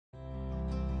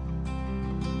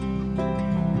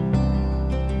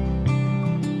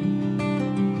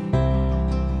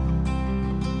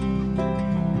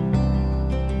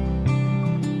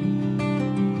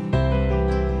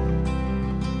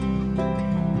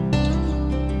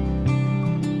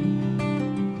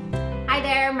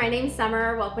name's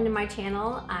Summer. Welcome to my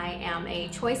channel. I am a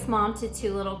choice mom to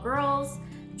 2 little girls,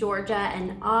 Georgia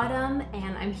and Autumn,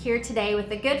 and I'm here today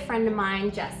with a good friend of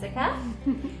mine, Jessica,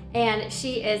 and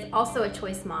she is also a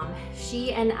choice mom.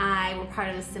 She and I were part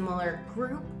of a similar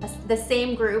group, the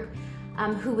same group,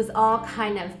 who was all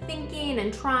kind of thinking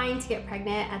and trying to get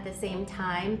pregnant at the same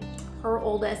time. Her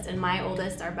oldest and my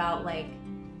oldest are about like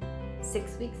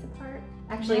 6 weeks apart.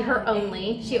 Actually, Yeah, her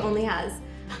only. She only has,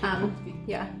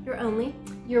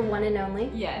 you're one and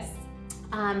only. Yes.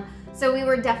 So we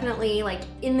were definitely like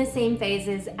in the same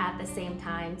phases at the same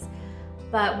times.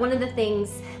 But one of the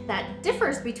things that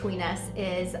differs between us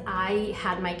is I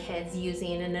had my kids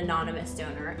using an anonymous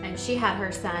donor and she had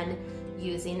her son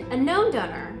using a known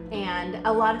donor. And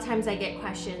a lot of times I get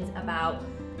questions about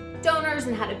donors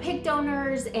and how to pick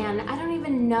donors, and I don't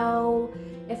even know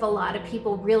if a lot of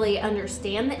people really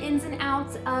understand the ins and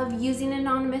outs of using an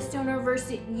anonymous donor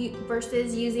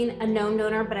versus using a known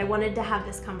donor, but I wanted to have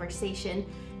this conversation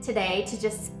today to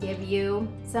just give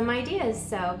you some ideas.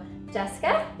 So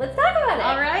Jessica, let's talk about it.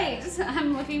 All right.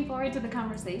 I'm looking forward to the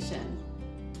conversation.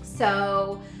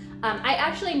 So I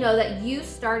actually know that you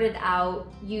started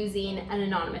out using an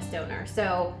anonymous donor.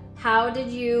 So how did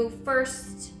you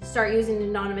first start using an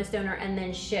anonymous donor and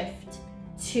then shift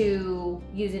to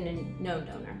using a known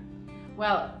donor?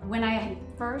 Well, when I had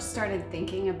first started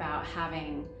thinking about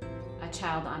having a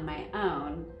child on my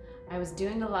own, I was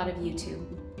doing a lot of YouTube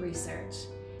research,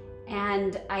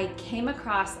 and I came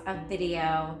across a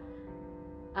video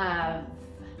of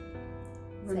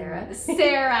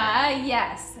Sarah,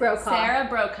 yes. Brokaw. Sarah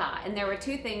Brokaw. And there were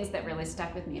 2 things that really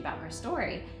stuck with me about her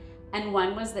story. And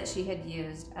one was that she had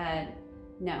used a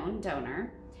known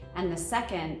donor. And the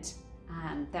second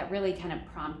that really kind of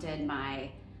prompted my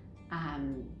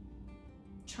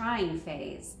trying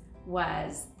phase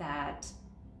was that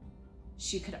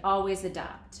she could always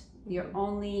adopt. You're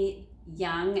only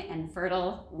young and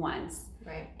fertile once.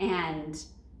 Right. And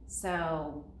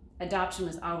so adoption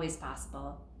was always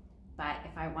possible. But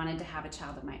if I wanted to have a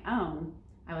child of my own,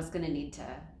 I was going to need to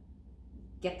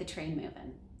get the train moving.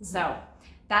 Mm-hmm. So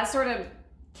that sort of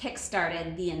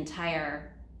kick-started the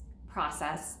entire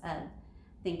process of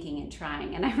thinking and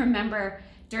trying. And I remember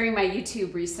during my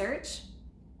YouTube research,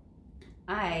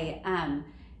 I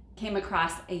came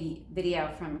across a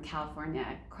video from California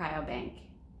Cryobank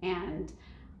and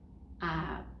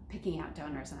picking out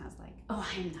donors, and I was like, oh,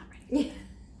 I am not ready.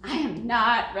 I am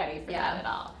not ready for that at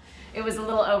all. It was a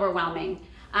little overwhelming.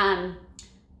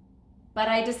 But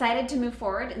I decided to move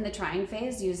forward in the trying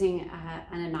phase using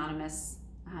an anonymous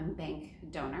bank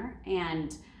donor,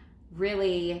 and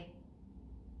really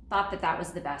thought that that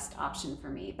was the best option for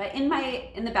me. But in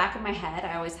the back of my head,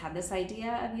 I always had this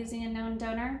idea of using a known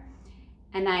donor,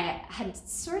 and I had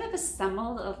sort of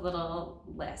assembled a little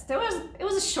list. It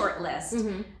was a short list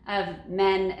of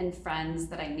men and friends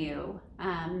that I knew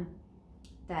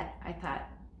that I thought,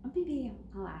 oh, maybe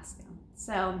I'll ask them.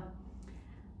 So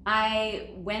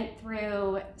I went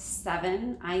through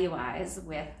 7 IUIs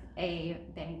with a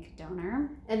bank donor.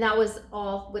 And that was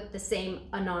all with the same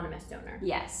anonymous donor?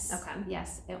 Yes. Okay.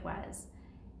 Yes, it was.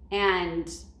 And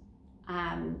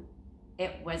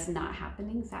it was not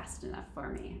happening fast enough for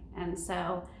me. And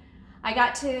so I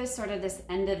got to sort of this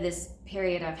end of this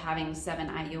period of having 7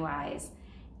 IUIs,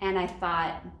 and I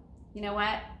thought, you know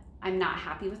what? I'm not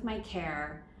happy with my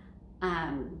care.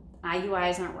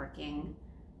 IUIs aren't working.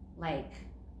 Like,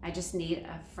 I just need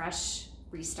a fresh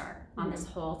restart on this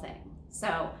whole thing.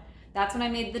 So that's when I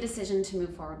made the decision to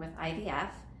move forward with IVF.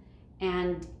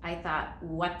 And I thought,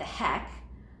 what the heck?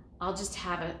 I'll just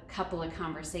have a couple of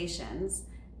conversations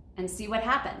and see what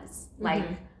happens. Like,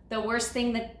 the worst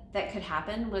thing that could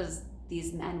happen was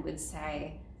these men would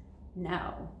say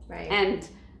no. Right. And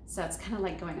so it's kind of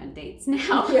like going on dates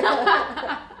now.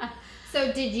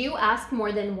 So did you ask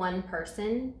more than one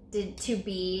person to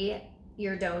be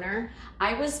your donor?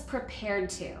 I was prepared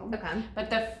to. Okay. But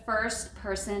the first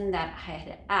person that I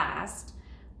had asked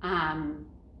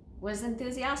was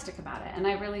enthusiastic about it. And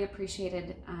I really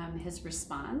appreciated his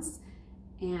response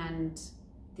and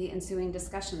the ensuing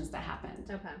discussions that happened.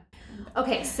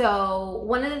 Okay, so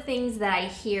one of the things that I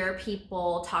hear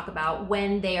people talk about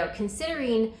when they are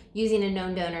considering using a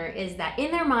known donor is that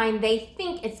in their mind, they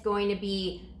think it's going to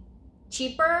be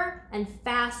cheaper and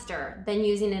faster than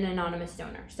using an anonymous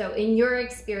donor. So in your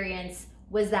experience,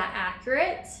 was that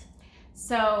accurate?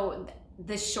 So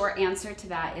the short answer to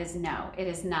that is no, it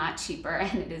is not cheaper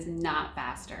and it is not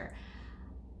faster.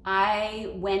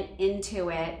 I went into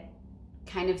it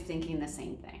kind of thinking the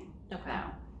same thing. Okay. So,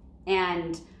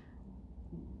 and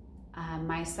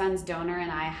my son's donor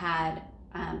and I had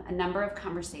a number of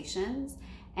conversations,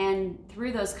 And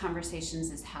through those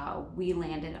conversations is how we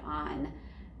landed on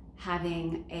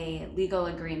having a legal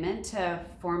agreement to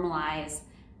formalize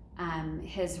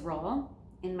his role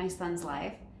in my son's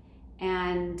life,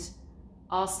 and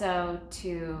also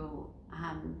to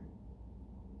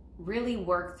really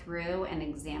work through and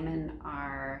examine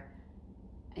our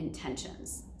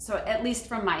intentions. So at least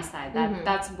from my side,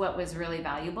 that's what was really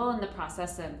valuable in the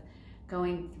process of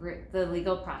going through the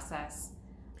legal process.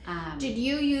 Did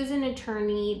you use an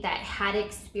attorney that had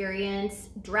experience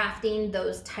drafting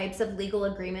those types of legal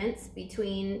agreements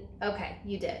between, okay,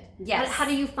 you did. Yes. How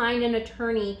do you find an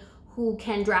attorney who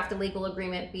can draft a legal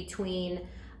agreement between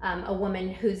a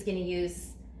woman who's going to use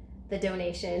the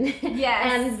donation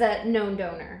and the known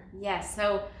donor? Yes.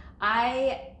 So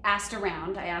I asked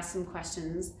around, I asked some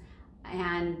questions,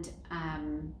 and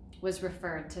was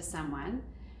referred to someone.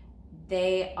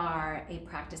 They are a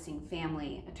practicing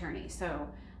family attorney. So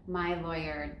my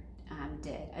lawyer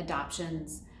did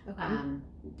adoptions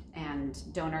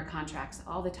and donor contracts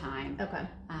all the time. Okay.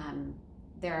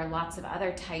 There are lots of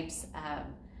other types of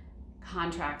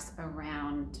contracts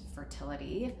around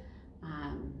fertility,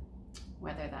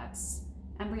 whether that's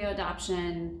embryo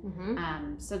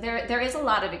adoption. So there is a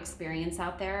lot of experience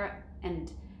out there,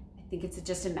 and I think it's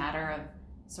just a matter of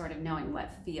sort of knowing what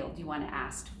field you want to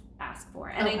ask for.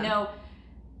 And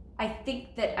I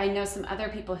think that I know some other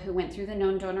people who went through the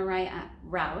known donor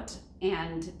route,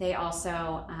 and they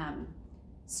also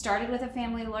started with a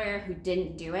family lawyer who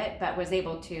didn't do it, but was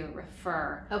able to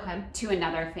refer to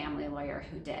another family lawyer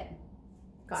who did.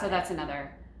 So that's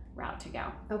another route to go.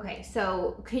 Okay,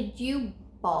 so could you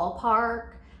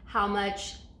ballpark how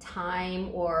much time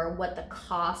or what the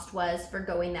cost was for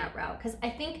going that route? Because I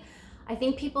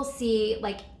think people see,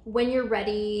 like, when you're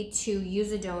ready to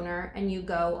use a donor and you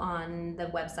go on the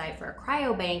website for a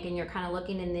cryobank and you're kind of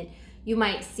looking, and then you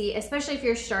might see, especially if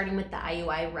you're starting with the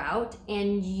IUI route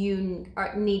and you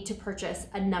need to purchase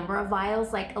a number of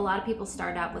vials, like a lot of people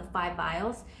start out with 5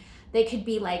 vials, they could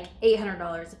be like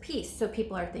 $800 a piece. So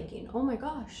people are thinking, oh my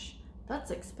gosh, that's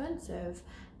expensive.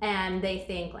 And they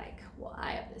think like, well,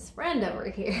 I have this friend over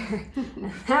here,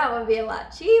 and that would be a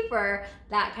lot cheaper,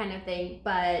 that kind of thing.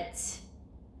 But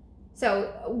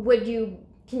so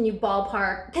can you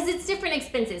ballpark, because it's different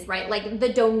expenses, right? Like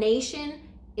the donation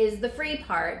is the free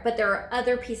part, but there are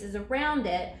other pieces around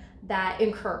it that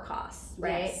incur costs,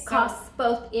 right? Yes. Costs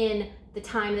both in the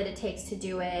time that it takes to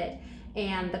do it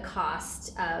and the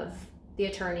cost of the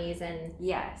attorneys and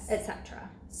etc.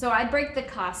 So I break the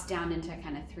cost down into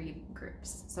kind of 3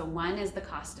 groups. So one is the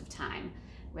cost of time,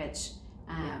 which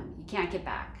you can't get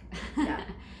back. Yeah.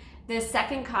 The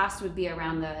second cost would be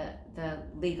around the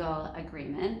legal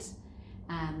agreement,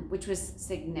 which was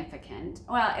significant.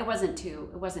 Well, it wasn't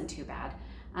too bad.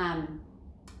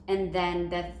 And then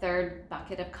the third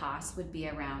bucket of costs would be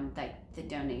around the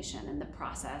donation and the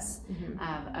process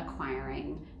of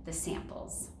acquiring the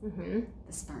samples, the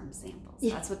sperm samples.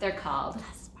 Yeah. That's what they're called.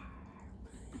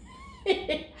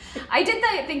 I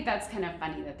think that's kind of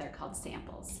funny that they're called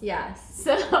samples. Yes.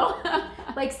 So,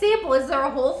 like, sample, is there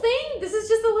a whole thing? This is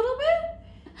just a little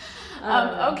bit?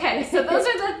 Okay, so those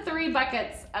are the 3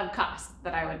 buckets of cost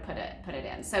that I would put it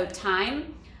in. So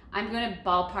time, I'm going to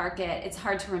ballpark it. It's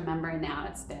hard to remember now.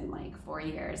 It's been like 4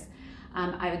 years.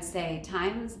 I would say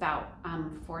time is about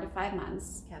 4 to 5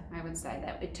 months. Yep. I would say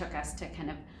that it took us to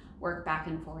kind of work back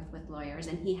and forth with lawyers,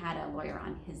 and he had a lawyer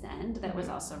on his end that was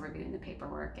also reviewing the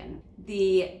paperwork. And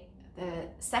the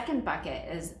second bucket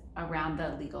is around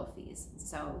the legal fees.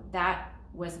 So that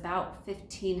was about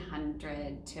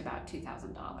 $1,500 to about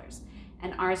 $2,000.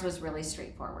 And ours was really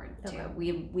straightforward too.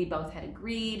 Okay. We both had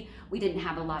agreed. We didn't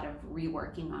have a lot of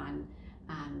reworking on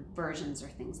versions or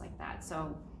things like that.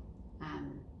 So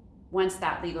once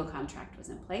that legal contract was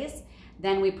in place,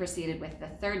 then we proceeded with the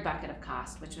third bucket of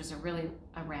cost, which was really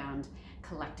around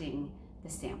collecting the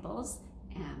samples,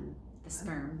 the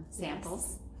sperm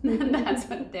samples. That's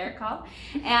what they're called,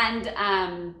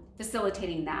 and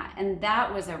facilitating that. And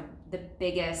that was the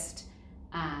biggest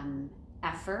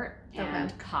effort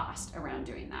and cost around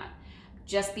doing that,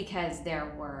 just because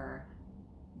there were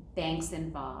banks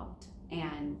involved,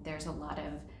 and there's a lot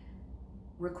of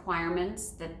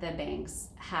requirements that the banks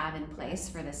have in place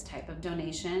for this type of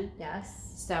donation.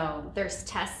 Yes. So there's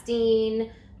testing,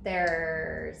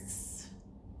 there's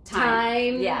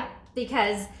time. Yeah.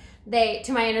 Because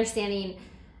to my understanding,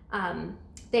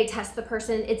 they test the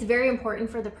person. It's very important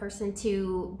for the person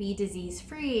to be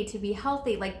disease-free, to be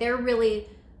healthy. Like, they're really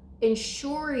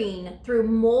ensuring through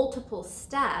multiple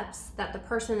steps that the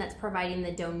person that's providing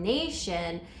the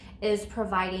donation is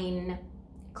providing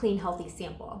clean, healthy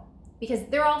sample. Because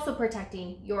they're also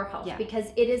protecting your health,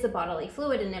 because it is a bodily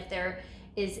fluid, and if there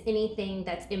is anything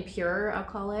that's impure, I'll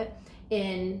call it,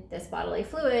 in this bodily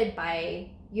fluid by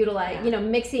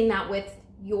mixing that with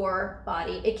your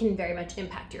body, it can very much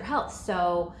impact your health.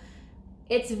 So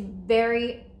it's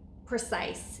very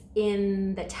precise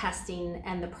in the testing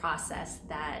and the process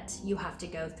that you have to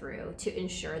go through to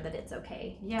ensure that it's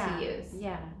okay to use.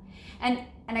 Yeah. And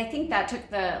I think that took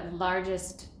the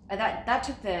largest, that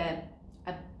took a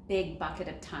big bucket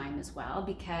of time as well,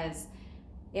 because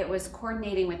it was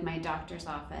coordinating with my doctor's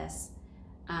office,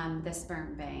 the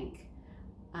sperm bank,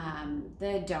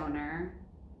 the donor,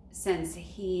 since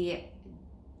he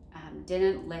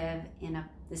didn't live in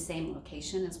the same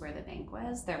location as where the bank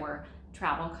was. There were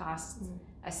travel costs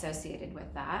associated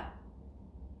with that.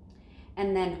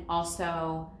 And then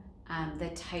also the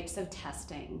types of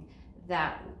testing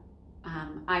that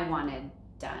I wanted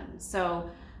done. So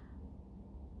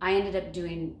I ended up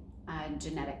doing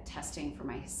genetic testing for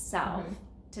myself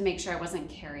to make sure I wasn't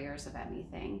carriers of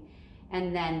anything.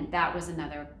 And then that was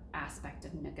another aspect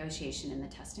of negotiation in the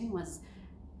testing, was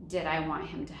did I want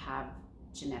him to have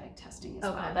genetic testing as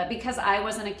well? But because I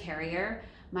wasn't a carrier,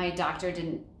 my doctor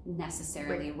didn't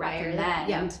necessarily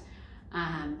recommend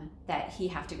that he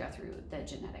have to go through the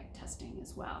genetic testing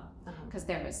as well, because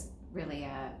there was really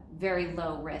a very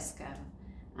low risk of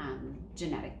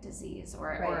genetic disease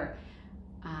or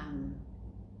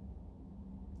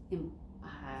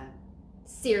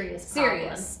serious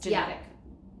genetic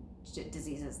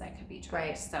diseases that could be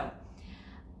traced. So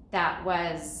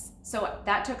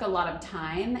that took a lot of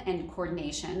time and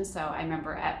coordination. So I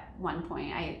remember at one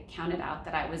point I counted out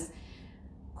that I was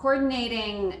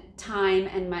coordinating time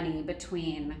and money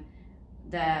between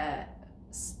the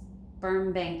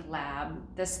sperm bank lab,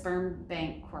 the sperm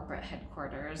bank corporate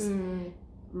headquarters,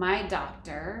 my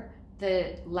doctor,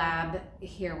 the lab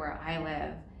here where I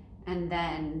live, and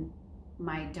then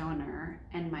my donor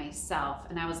and myself.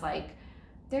 And I was like,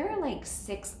 there are like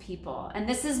 6 people, and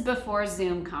this is before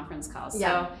Zoom conference calls.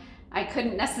 So I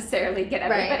couldn't necessarily get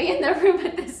everybody in the room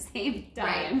at the same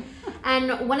time.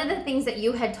 And one of the things that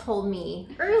you had told me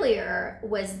earlier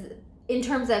was, in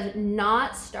terms of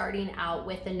not starting out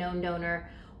with a known donor,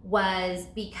 was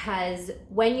because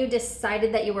when you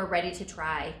decided that you were ready to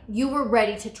try,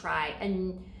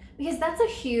 and because that's a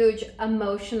huge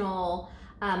emotional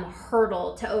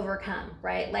hurdle to overcome,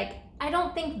 right? Like, I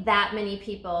don't think that many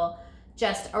people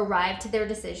just arrive to their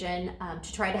decision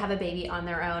to try to have a baby on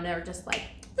their own, or just like,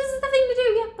 this is the thing to do,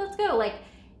 yeah, let's go. Like,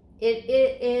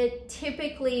 it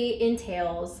typically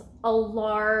entails a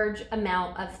large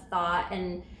amount of thought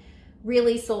and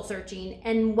really soul searching.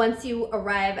 And once you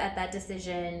arrive at that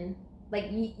decision, like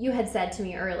you had said to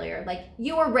me earlier, like,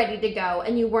 you were ready to go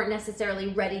and you weren't necessarily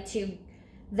ready to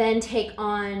then take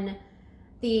on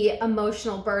the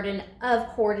emotional burden of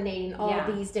coordinating all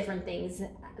these different things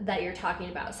that you're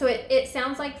talking about. So it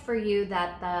sounds like for you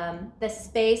that the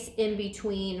space in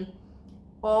between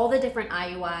all the different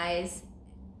IUIs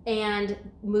and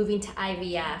moving to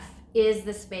IVF is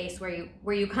the space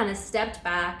where you kind of stepped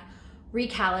back,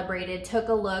 recalibrated, took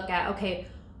a look at, okay,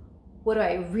 what do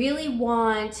I really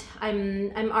want?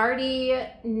 I'm already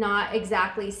not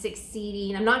exactly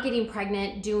succeeding. I'm not getting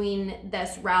pregnant doing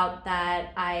this route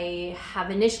that I have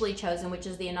initially chosen, which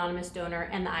is the anonymous donor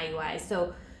and the IUI.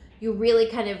 So you really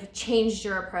kind of changed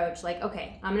your approach, like,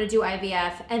 okay, I'm gonna do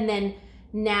IVF. And then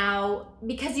now,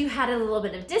 because you had a little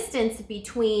bit of distance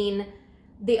between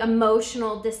the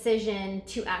emotional decision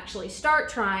to actually start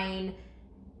trying,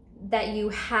 that you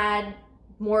had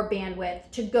more bandwidth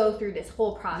to go through this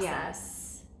whole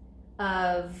process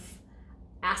of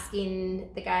asking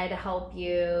the guy to help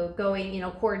you, going,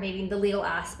 coordinating the legal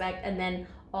aspect, and then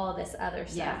all of this other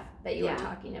stuff that you were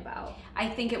talking about. I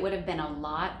think it would have been a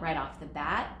lot right off the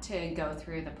bat to go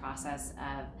through the process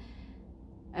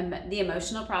of the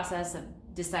emotional process of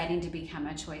deciding to become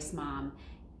a choice mom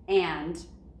and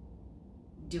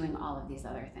doing all of these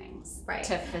other things, right?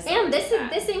 To facilitate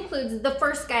and this includes the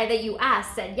first guy that you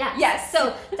asked said yes. Yes.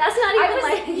 So that's not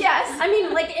even yes. I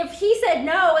mean, like, if he said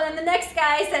no and then the next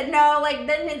guy said no, like,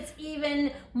 then it's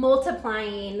even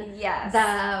multiplying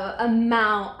the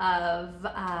amount of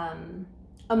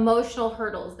emotional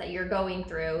hurdles that you're going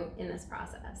through in this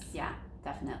process. Yeah.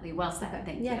 Definitely. Well said.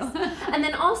 Okay. Thank you. And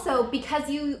then also because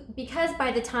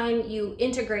by the time you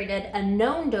integrated a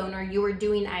known donor, you were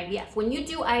doing IVF. When you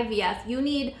do IVF, you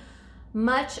need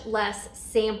much less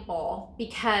sample,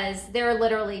 because they're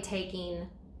literally taking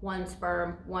one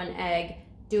sperm, one egg,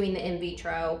 doing the in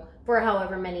vitro for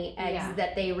however many eggs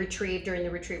that they retrieve during the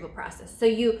retrieval process. So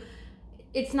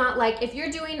it's not like, if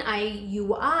you're doing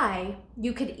IUI,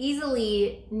 you could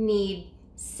easily need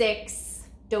 6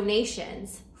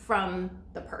 donations from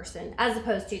the person, as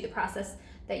opposed to the process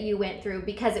that you went through.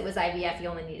 Because it was IVF, you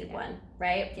only needed one,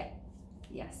 right? Yeah.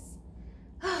 Yes.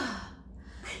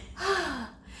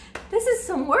 This is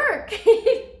some work.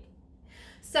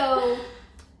 So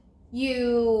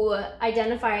you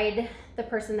identified the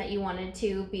person that you wanted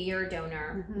to be your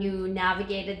donor. Mm-hmm. You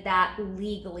navigated that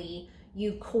legally.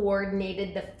 You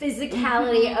coordinated the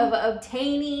physicality of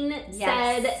obtaining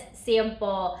said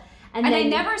sample. And then I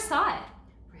never saw it.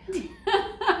 Really?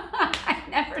 I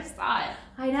never saw it.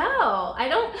 I know. I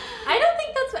don't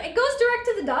think that's what, it goes direct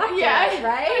to the doctor,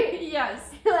 right?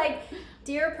 Yes. Like,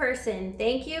 dear person,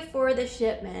 thank you for the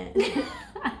shipment.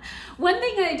 One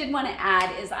thing I did want to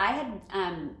add is I had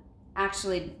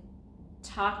actually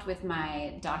talked with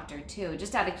my doctor too,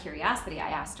 just out of curiosity. I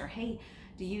asked her, hey,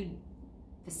 do you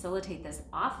facilitate this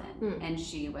often? And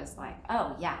she was like,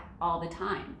 oh yeah, all the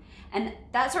time. And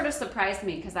that sort of surprised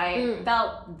me because I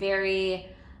felt very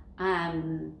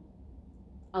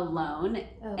alone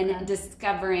in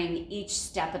discovering each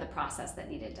step of the process that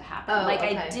needed to happen.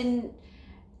 I didn't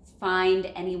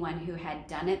find anyone who had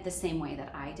done it the same way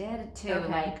that I did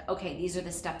okay, these are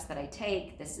the steps that I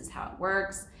take, this is how it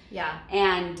works. Yeah.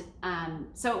 And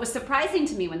so it was surprising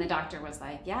to me when the doctor was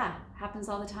like, yeah, happens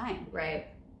all the time. Right.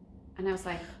 And I was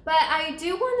like, but I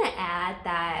do want to add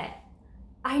that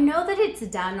I know that it's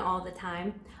done all the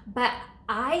time, but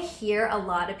I hear a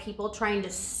lot of people trying to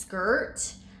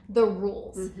skirt the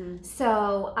rules. Mm-hmm.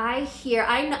 So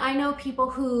I know people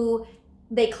who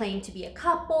they claim to be a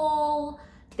couple.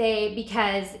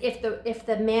 Because if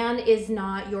the man is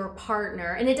not your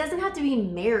partner, and it doesn't have to be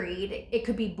married, it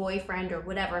could be boyfriend or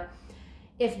whatever.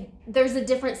 If there's a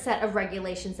different set of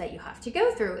regulations that you have to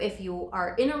go through if you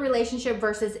are in a relationship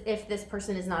versus if this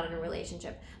person is not in a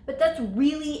relationship. But that's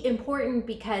really important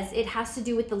because it has to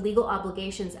do with the legal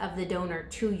obligations of the donor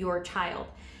to your child.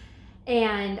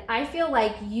 And I feel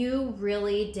like you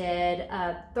really did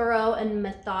a thorough and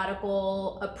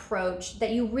methodical approach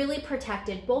that you really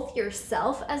protected both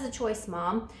yourself as a choice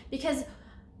mom, because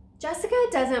Jessica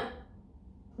doesn't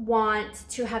want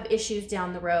to have issues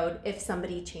down the road if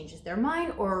somebody changes their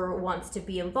mind or wants to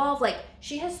be involved. Like,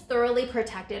 she has thoroughly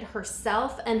protected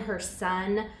herself and her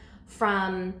son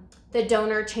from the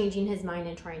donor changing his mind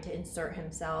and trying to insert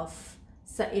himself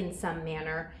in some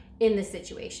manner in the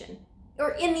situation,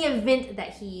 or in the event that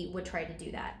he would try to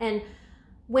do that. And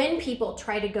when people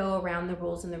try to go around the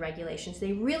rules and the regulations,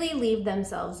 they really leave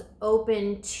themselves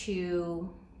open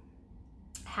to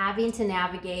having to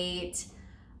navigate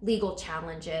legal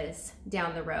challenges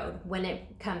down the road when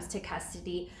it comes to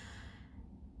custody.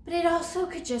 But it also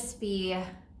could just be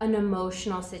an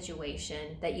emotional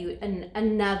situation that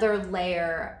another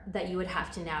layer that you would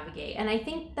have to navigate. And I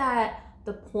think that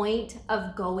the point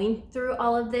of going through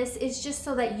all of this is just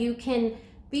so that you can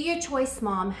be your choice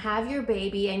mom, have your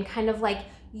baby, and kind of like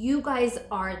you guys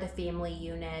are the family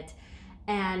unit.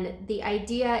 And the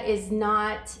idea is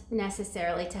not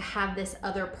necessarily to have this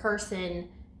other person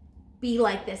be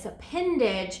like this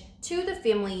appendage to the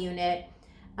family unit,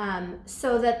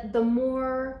 so that the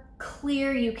more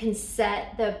clear you can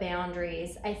set the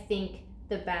boundaries, I think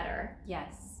the better.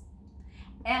 Yes.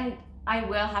 And I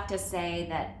will have to say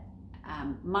that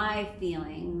my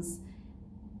feelings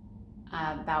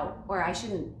about, or I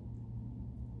shouldn't,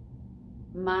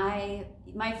 my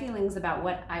feelings about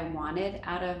what I wanted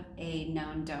out of a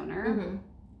known donor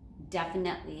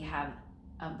definitely have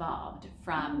evolved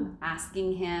from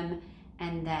asking him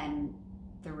and then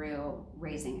through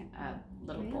raising a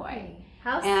little boy.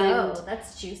 How so?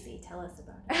 That's juicy. Tell us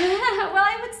about it. Well,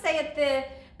 I would say at the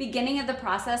beginning of the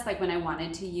process, like when I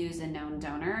wanted to use a known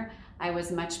donor, I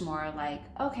was much more like,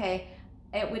 okay,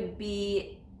 it would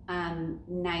be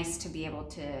nice to be able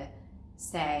to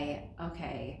say,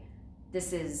 okay,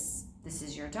 this is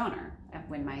your donor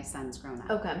when my son's grown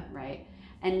up. Okay. Right?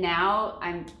 And now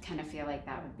I'm kind of feel like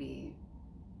that would be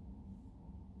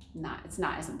it's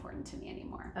not as important to me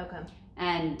anymore. Okay.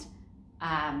 And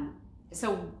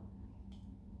so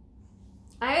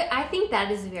I think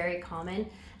that is very common.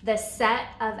 The set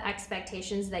of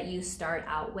expectations that you start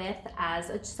out with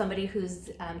as somebody who's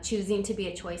choosing to be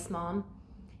a choice mom,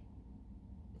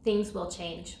 things will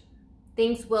change.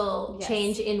 Things will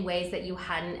change in ways that you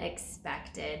hadn't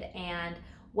expected. And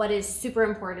what is super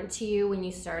important to you when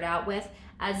you start out with,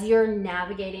 as you're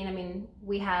navigating, I mean,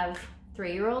 we have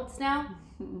 3-year-olds now.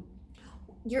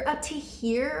 You're up to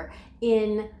here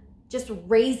in just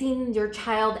raising your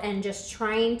child and just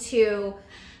trying to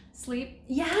sleep.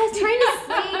 Yeah, trying to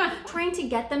sleep, trying to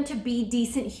get them to be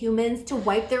decent humans, to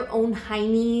wipe their own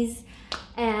heinies.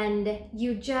 And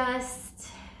you just...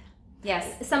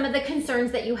 Yes. Some of the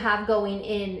concerns that you have going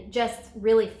in just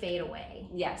really fade away.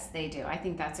 differently. Yes, they do. I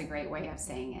think that's a great way of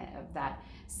saying it, of that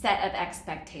set of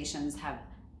expectations have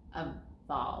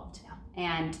evolved. Yeah.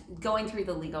 And going through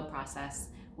the legal process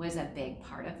was a big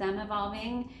part of them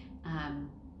evolving.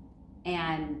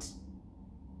 And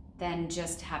then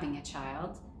just having a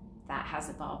child, that has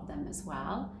evolved them as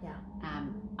well. Yeah.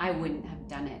 I wouldn't have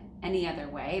done it any other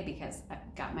way because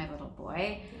I've got my little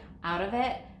boy out of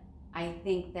it. I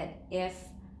think that if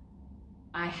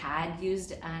I had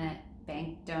used a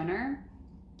bank donor,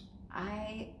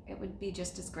 it would be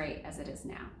just as great as it is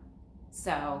now.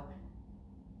 So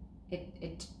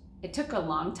it took a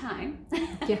long time,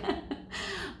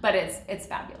 but it's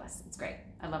fabulous. It's great.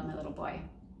 I love my little boy.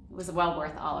 It was well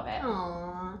worth all of it.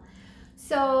 Aww.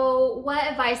 So what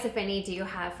advice, if any, do you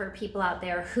have for people out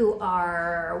there who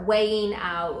are weighing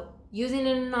out using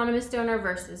an anonymous donor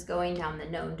versus going down the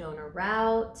known donor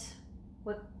route?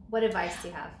 What advice do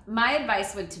you have? My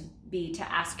advice would be to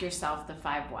ask yourself the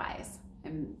 5 whys.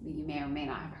 And you may or may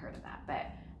not have heard of that, but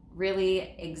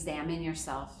really examine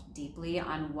yourself deeply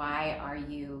on why are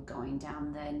you going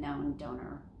down the known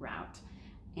donor route.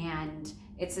 And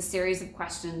it's a series of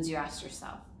questions you ask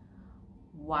yourself.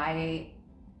 Why?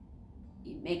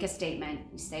 You make a statement,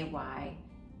 you say why,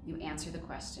 you answer the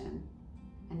question,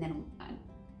 and then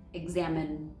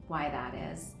examine why that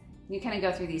is. You kind of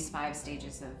go through these 5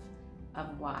 stages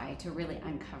of why to really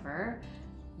uncover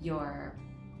your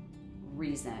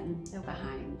reason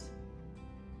behind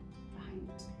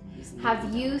using it.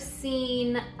 Have you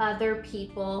seen other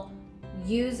people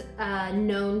use a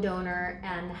known donor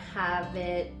and have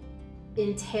it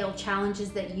entail challenges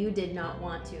that you did not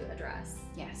want to address?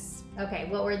 Yes. Okay,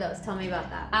 what were those? Tell me about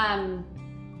that.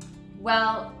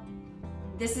 Well,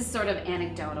 this is sort of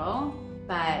anecdotal,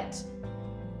 but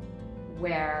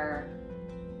where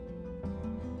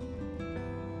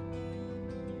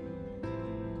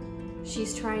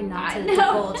she's trying not to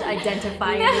divulge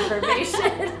identifying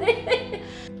information.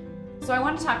 So I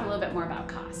want to talk a little bit more about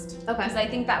cost. Okay. Because I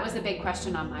think that was a big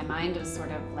question on my mind, was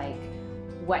sort of like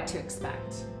what to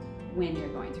expect when you're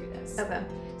going through this. Okay.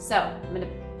 So I'm gonna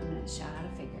shout out a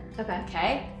figure.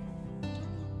 Okay.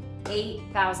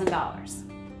 $8,000.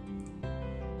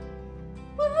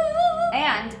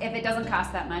 And if it doesn't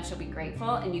cost that much, you'll be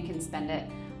grateful and you can spend it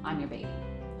on your baby.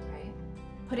 Right.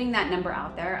 Putting that number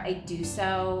out there, I do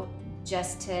so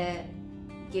just to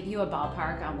give you a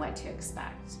ballpark on what to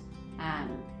expect.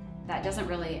 That doesn't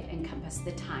really encompass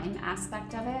the time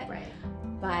aspect of it. Right.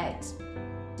 But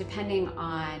depending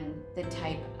on the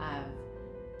type of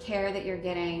care that you're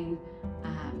getting,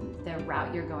 the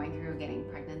route you're going through getting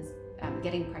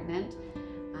pregnant,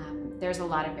 there's a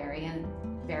lot of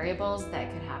variables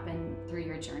that could happen through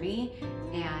your journey,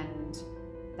 and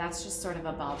that's just sort of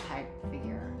a ballpark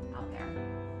figure out there.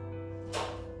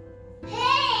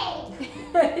 Hey!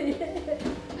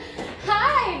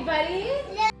 Hi, buddy.